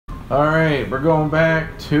Alright, we're going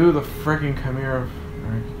back to the freaking Chimera.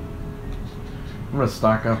 Right. I'm gonna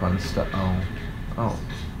stock up on stuff. Oh.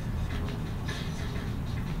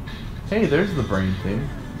 Hey, there's the brain thing.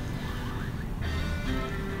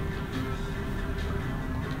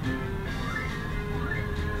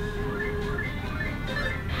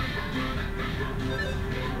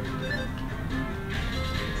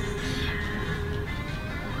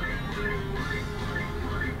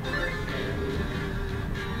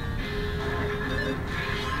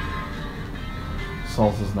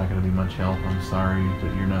 Salsa's not going to be much help, I'm sorry,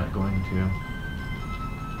 but you're not going to.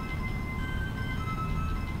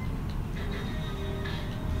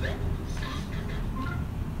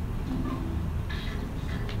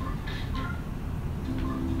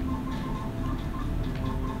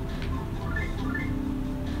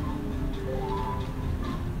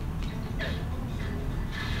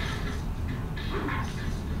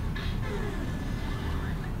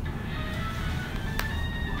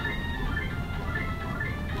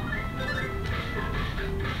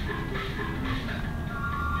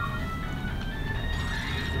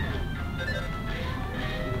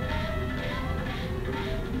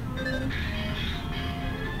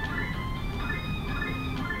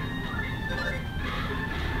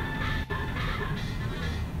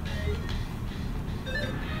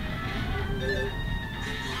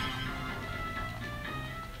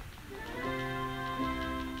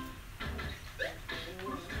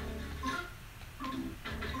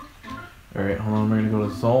 Alright, hold on, we're gonna go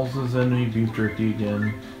to Salsa's enemy beef jerky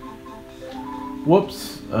again.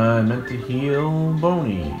 Whoops, I meant to heal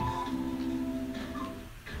Boney.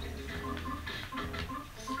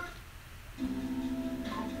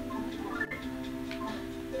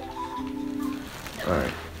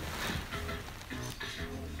 Alright.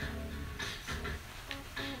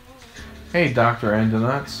 Hey, Dr.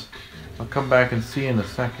 Endonuts. I'll come back and see you in a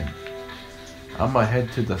second. I'm gonna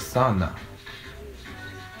head to the sauna.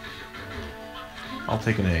 I'll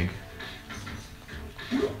take an egg.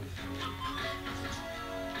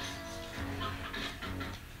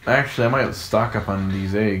 Actually, I might stock up on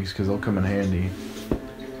these eggs because they'll come in handy.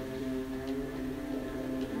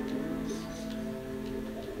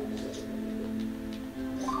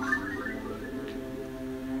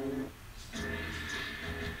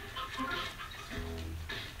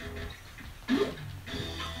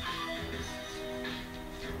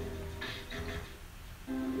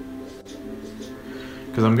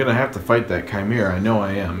 Because I'm going to have to fight that Chimera. I know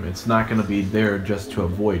I am. It's not going to be there just to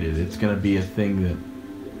avoid it. It's going to be a thing that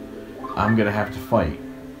I'm going to have to fight.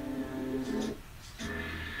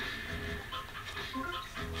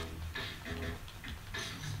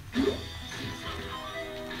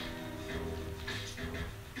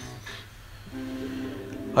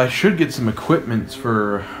 I should get some equipment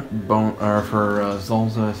for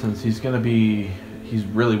Salsa since he's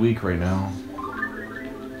really weak right now.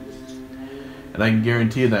 And I can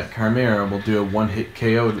guarantee you that Chimera will do a one-hit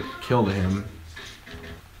KO kill to him.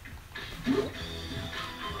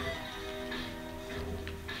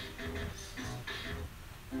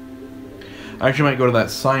 I actually might go to that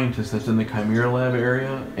scientist that's in the Chimera lab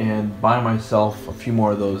area and buy myself a few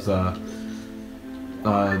more of those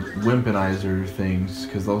Wimpenizer things,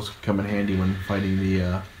 because those come in handy when fighting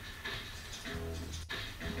the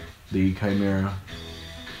Chimera.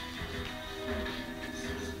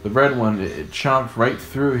 The red one, it chomped right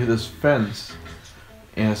through this fence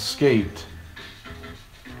and escaped.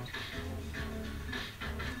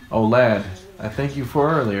 Oh lad, I thank you for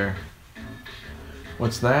earlier.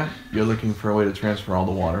 What's that? You're looking for a way to transfer all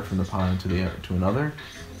the water from the pond to another?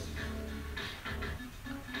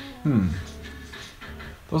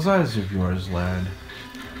 Those eyes of yours, lad.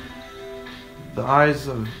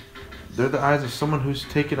 They're the eyes of someone who's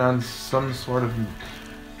taken on some sort of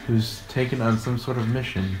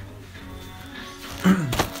mission.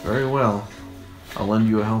 Very well. I'll lend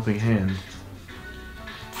you a helping hand.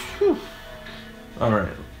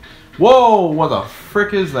 Alright. Whoa! What the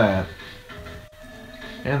frick is that?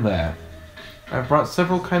 And that. I've brought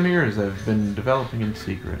several chimeras I've been developing in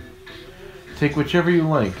secret. Take whichever you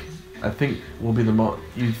like. You think will be the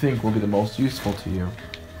most useful to you.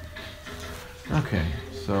 Okay,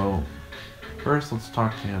 so first let's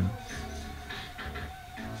talk to him.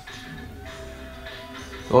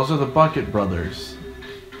 Those are the Bucket Brothers.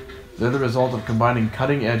 They're the result of combining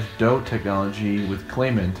cutting-edge dough technology with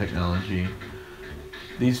Clayman technology.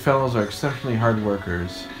 These fellows are exceptionally hard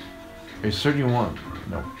workers. Are you certain you want...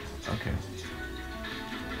 No. Okay.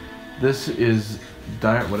 This is...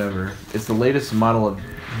 whatever. It's the latest model of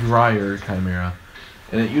dryer Chimera,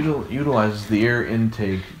 and it utilizes the air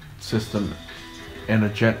intake system and a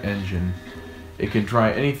jet engine. It can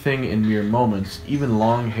dry anything in mere moments, even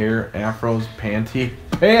long hair, afros,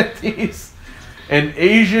 panties, and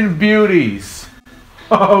Asian beauties.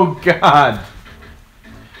 Oh God.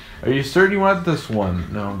 Are you certain you want this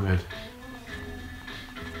one? No, good.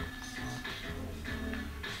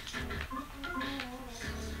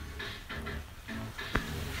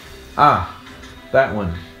 Ah, that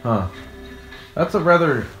one, huh. That's a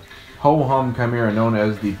rather ho-hum chimera known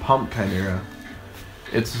as the Pump Chimera.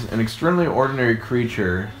 It's an extremely ordinary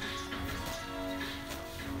creature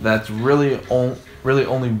that's really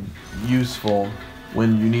only useful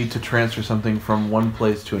when you need to transfer something from one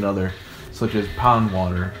place to another, such as pond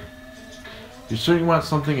water. You sure you want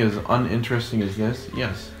something as uninteresting as this?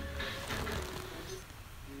 Yes.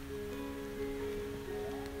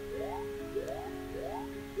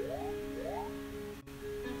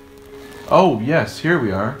 Oh, yes, here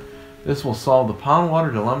we are. This will solve the pond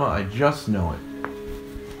water dilemma, I just know it.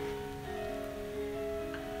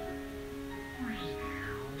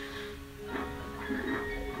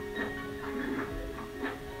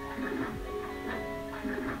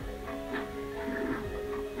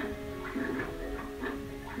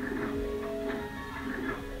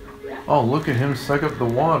 Oh, look at him suck up the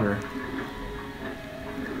water.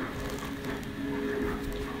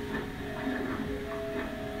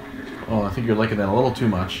 Oh, I think you're liking that a little too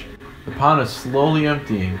much. The pond is slowly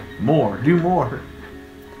emptying. More. Do more.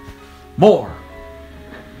 More.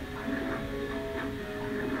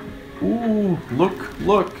 Ooh,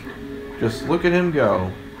 look. Just look at him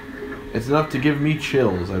go. It's enough to give me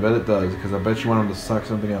chills. I bet it does, because I bet you want him to suck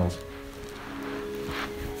something else.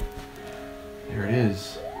 There it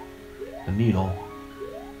is. The needle.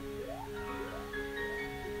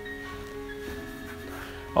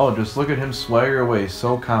 Oh, just look at him swagger away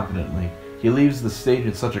so confidently. He leaves the stage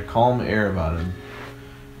in such a calm air about him.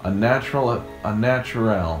 A natural,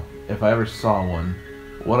 if I ever saw one.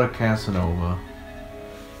 What a Casanova.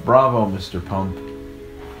 Bravo, Mr. Pump.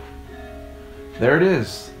 There it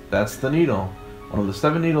is. That's the needle. One of the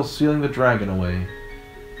 7 needles sealing the dragon away.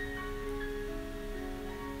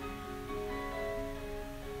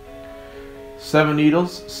 Seven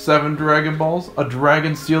needles, 7 Dragon Balls, a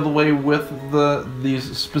dragon sealed away with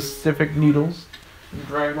these specific needles.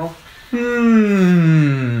 Dragon Ball.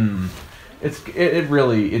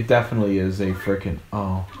 It definitely is a frickin'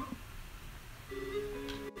 oh.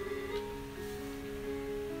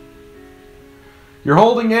 You're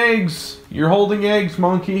holding eggs! You're holding eggs,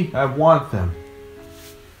 monkey! I want them.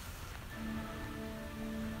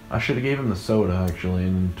 I should have gave him the soda actually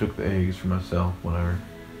and took the eggs for myself, whatever.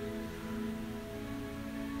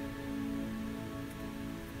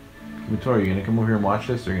 Victoria, you gonna come over here and watch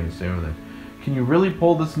this, or are you gonna stay over there? Can you really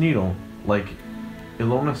pull this needle, like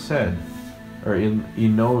Ilona said, or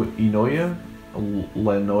Inoya,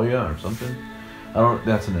 Lenoya, or something? I don't.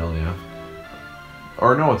 That's an L, yeah.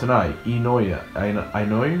 Or no, it's an I. Inoya,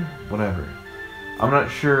 Inoya, whatever. I'm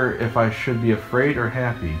not sure if I should be afraid or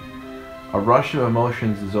happy. A rush of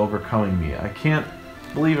emotions is overcoming me. I can't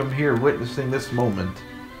believe I'm here witnessing this moment.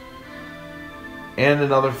 And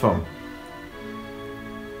another phone.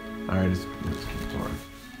 Alright, let's keep going.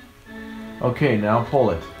 Okay, now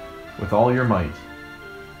pull it. With all your might.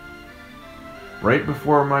 Right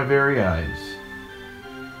before my very eyes.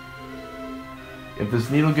 If this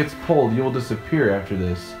needle gets pulled, you will disappear after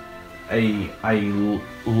this.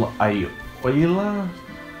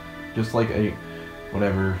 Just like a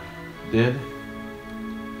whatever did.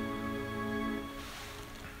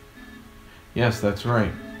 Yes, that's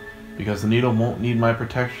right. Because the needle won't need my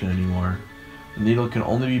protection anymore. The needle can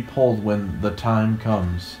only be pulled when the time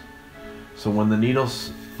comes. So when the needle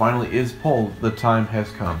finally is pulled, the time has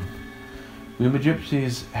come. We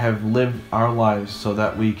Magypsies have lived our lives so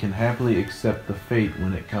that we can happily accept the fate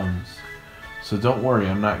when it comes. So don't worry,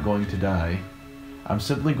 I'm not going to die. I'm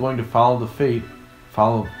simply going to follow fate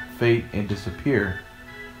and disappear.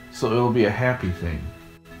 So it'll be a happy thing.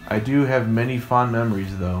 I do have many fond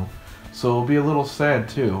memories though, so it'll be a little sad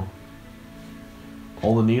too.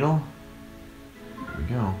 Pull the needle. Here we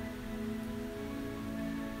go.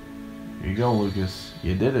 Here you go, Lucas.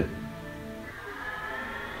 You did it.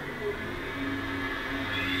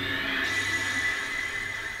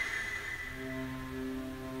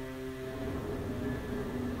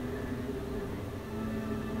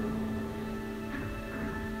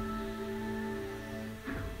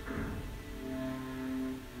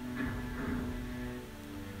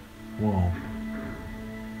 Whoa.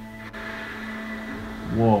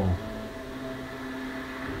 Whoa.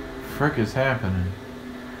 Frick is happening?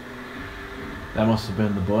 That must have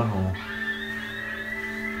been the butthole.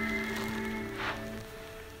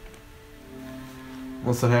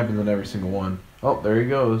 Unless that happens in every single one. Oh, there he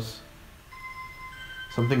goes.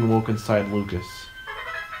 Something woke inside Lucas.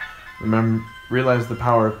 Realize the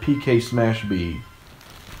power of PK Smash B.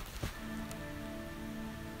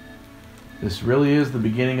 This really is the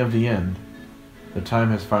beginning of the end. The time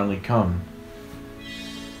has finally come.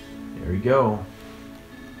 There we go.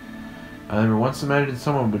 I never once imagined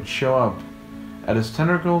someone would show up at his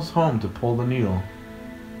tentacles home to pull the needle.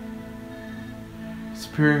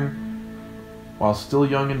 Disappearing while still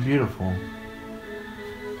young and beautiful.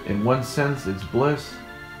 In one sense, it's bliss.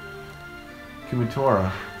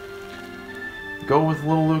 Kumatora. Go with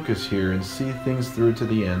little Lucas here and see things through to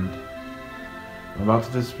the end. I'm about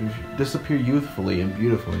to disappear youthfully and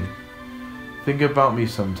beautifully. Think about me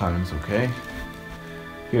sometimes, okay?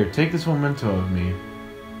 Here, take this memento of me.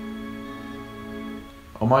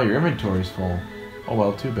 Oh my, your inventory's full. Oh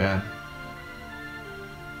well, too bad.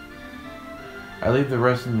 I leave the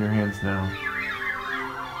rest in your hands now.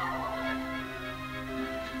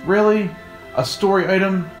 Really? A story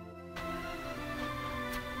item?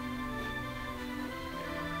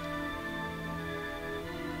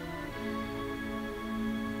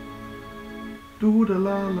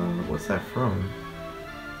 Doo-da-la-la. What's that from?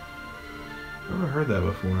 I've never heard that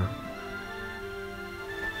before.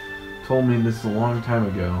 Told me this a long time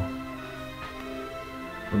ago.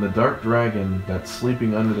 When the dark dragon that's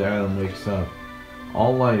sleeping under the island wakes up,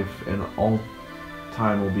 all life and all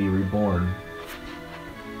time will be reborn.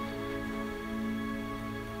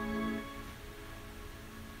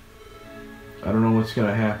 I don't know what's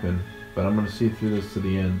gonna happen, but I'm gonna see through this to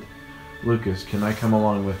the end. Lucas, can I come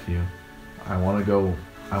along with you? I wanna go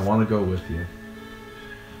with you.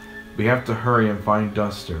 We have to hurry and find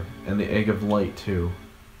Duster, and the Egg of Light too.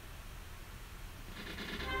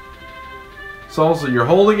 Salsa, you're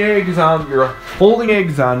holding eggs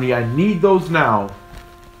on me. I need those now.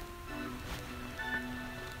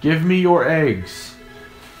 Give me your eggs.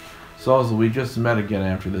 Salsa, we just met again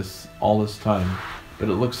after all this time, but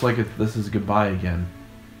it looks like this is goodbye again.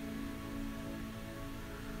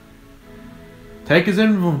 Take his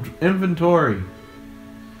inventory.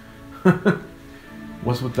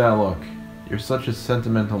 What's with that look? You're such a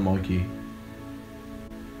sentimental monkey.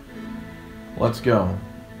 Let's go.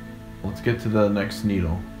 Let's get to the next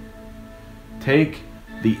needle. Take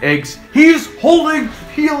the eggs. He's holding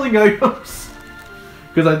healing items!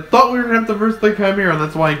 Because I thought we were going to have to verse the Chimera, and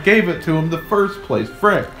that's why I gave it to him in the first place.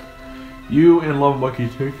 Frick. You and Love Monkey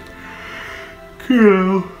take.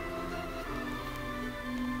 Kill.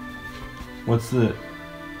 What's it?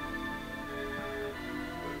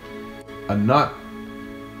 A nut.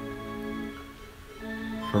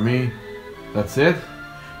 For me? That's it?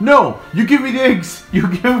 No! You give me the eggs! You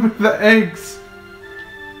give me the eggs!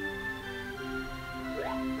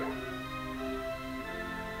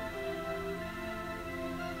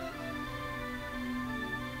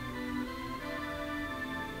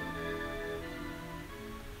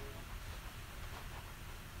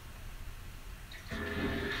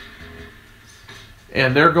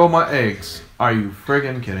 And there go my eggs. Are you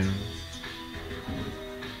friggin' kidding me?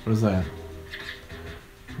 What is that?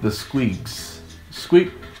 The squeaks.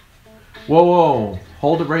 Squeak. Whoa, whoa.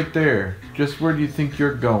 Hold it right there. Just where do you think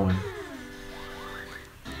you're going?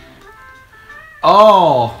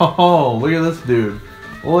 Oh, look at this dude.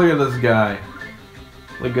 Look at this guy.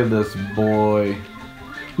 Look at this boy.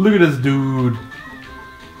 Look at this dude.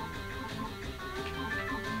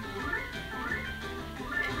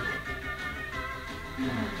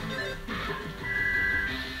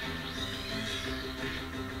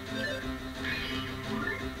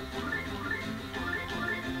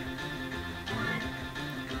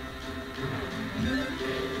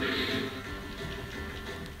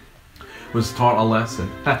 Was taught a lesson.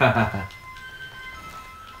 I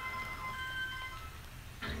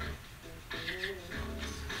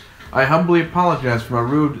humbly apologize for my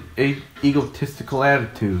rude, egotistical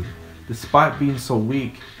attitude. Despite being so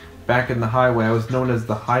weak, back in the highway I was known as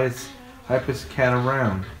the hypest cat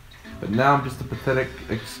around. But now I'm just a pathetic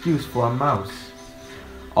excuse for a mouse.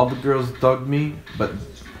 All the girls dug me, but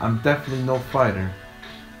I'm definitely no fighter.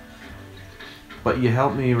 But you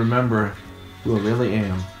helped me remember who I really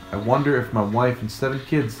am. I wonder if my wife and 7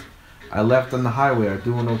 kids I left on the highway are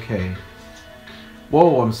doing okay.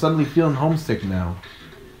 Whoa, I'm suddenly feeling homesick now.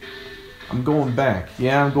 I'm going back.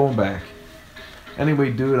 Yeah, I'm going back.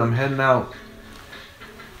 Anyway, dude, I'm heading out.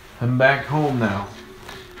 I'm back home now.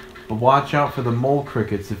 But watch out for the mole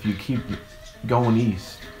crickets if you keep going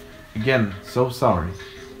east. Again, so sorry.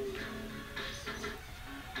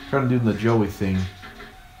 Trying to do the Joey thing.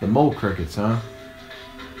 The mole crickets, huh?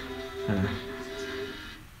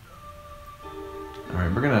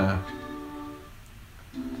 Alright, we're gonna...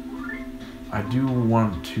 I do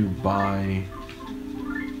want to buy...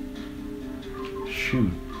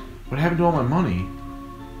 Shoot. What happened to all my money?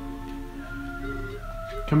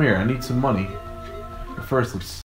 Come here, I need some money. But first, let's